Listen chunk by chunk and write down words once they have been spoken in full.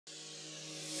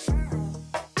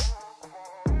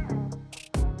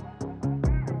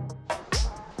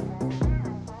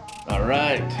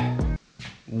right,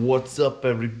 what's up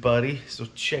everybody? So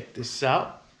check this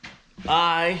out.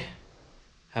 I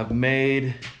have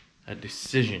made a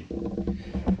decision,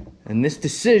 and this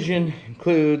decision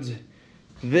includes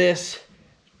this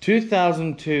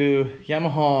 2002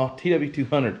 Yamaha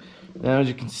TW200. Now as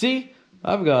you can see,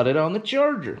 I've got it on the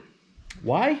charger.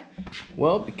 Why?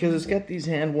 Well, because it's got these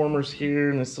hand warmers here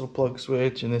and this little plug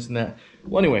switch and this and that.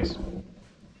 Well, anyways,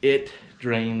 it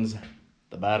drains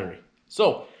the battery.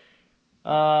 So,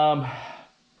 I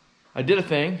did a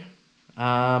thing.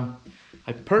 I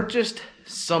purchased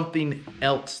something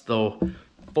else though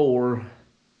for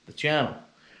the channel.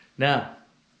 Now,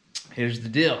 here's the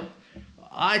deal.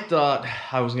 I thought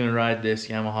I was gonna ride this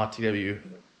Yamaha TW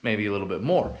maybe a little bit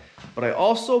more, but I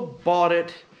also bought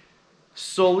it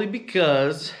solely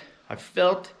because I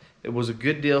felt it was a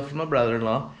good deal for my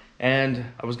brother-in-law, and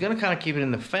I was gonna kind of keep it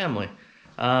in the family.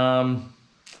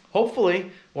 Hopefully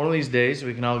one of these days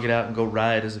we can all get out and go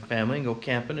ride as a family and go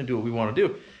camping and do what we want to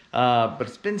do. But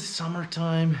it's been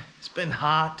summertime, it's been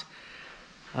hot,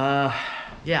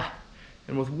 yeah.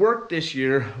 And with work this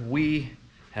year, we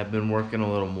have been working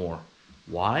a little more.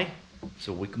 Why?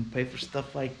 So we can pay for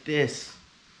stuff like this.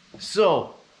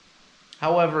 So,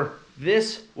 however,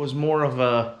 this was more of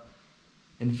a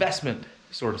investment,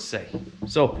 sort of say.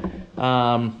 So,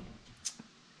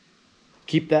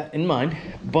 keep that in mind.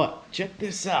 But check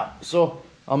this out. So,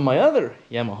 on my other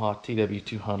Yamaha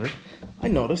TW200, I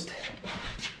noticed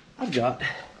I've got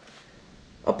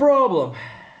a problem.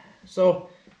 So,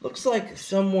 looks like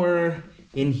somewhere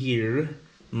in here,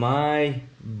 my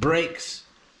brakes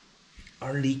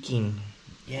are leaking.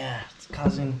 Yeah, it's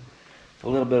causing a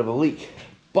little bit of a leak.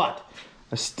 But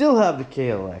I still have the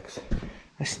KLX.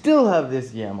 I still have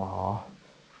this Yamaha.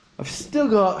 I've still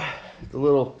got the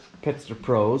little Pitster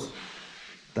Pros,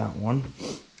 that one.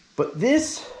 But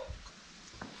this,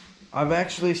 I've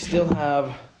actually still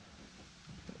have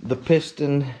the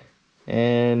piston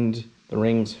and the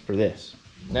rings for this.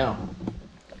 Now,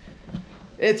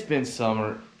 it's been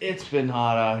summer. It's been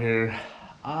hot out here.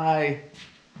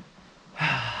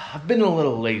 I've been a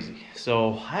little lazy,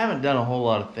 so I haven't done a whole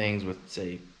lot of things with,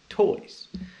 say, toys.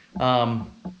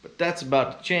 But that's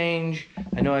about to change.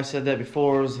 I know I said that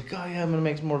before. I was like, oh yeah, I'm gonna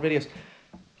make some more videos.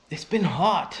 It's been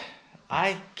hot.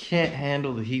 I can't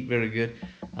handle the heat very good.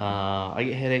 I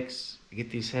get headaches. I get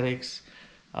these headaches.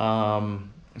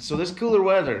 So this cooler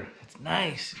weather, it's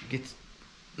nice. It gets,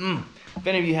 If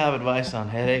any of you have advice on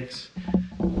headaches,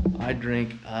 I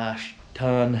drink a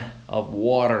ton of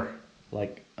water,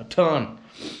 like a ton.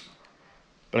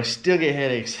 But I still get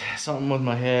headaches. Something with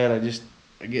my head.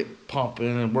 I get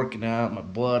pumping and working out. My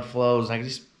blood flows.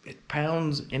 It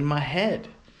pounds in my head.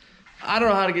 I don't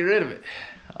know how to get rid of it.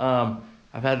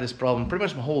 I've had this problem pretty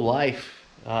much my whole life.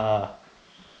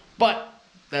 But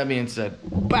that being said,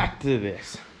 back to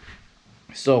this.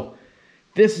 So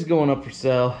this is going up for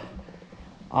sale.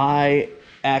 I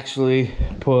actually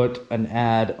put an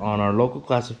ad on our local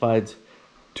classifieds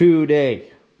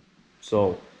today.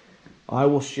 So I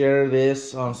will share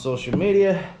this on social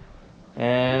media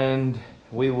and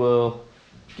we will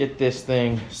get this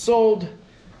thing sold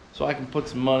so I can put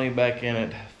some money back in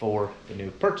it for the new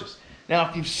purchase. Now,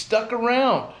 if you've stuck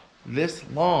around this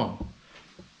long,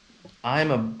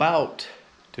 I'm about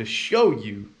to show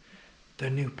you the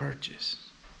new purchase.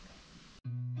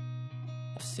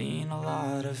 I've seen a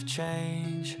lot of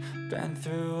change, been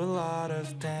through a lot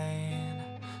of pain.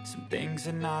 Some things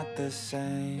are not the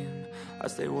same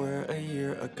as they were a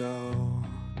year ago,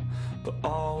 but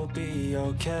all will be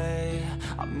okay.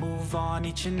 I move on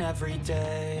each and every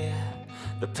day.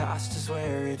 The past is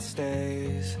where it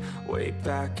stays, way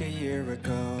back a year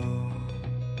ago.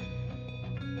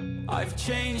 I've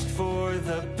changed for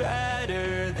the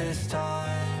better this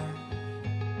time.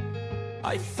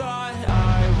 I thought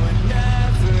I would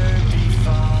never be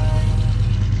fine.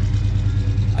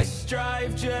 I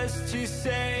strive just to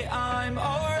say I'm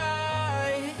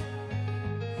alright,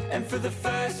 and for the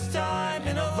first time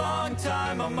in a long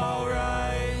time I'm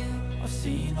alright. I've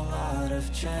seen a lot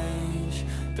of change,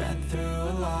 been through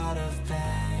a lot of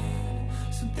pain.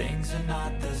 Some things are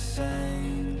not the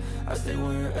same as they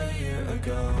were a year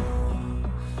ago,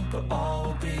 but all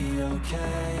will be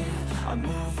okay. I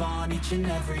move on each and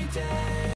every day.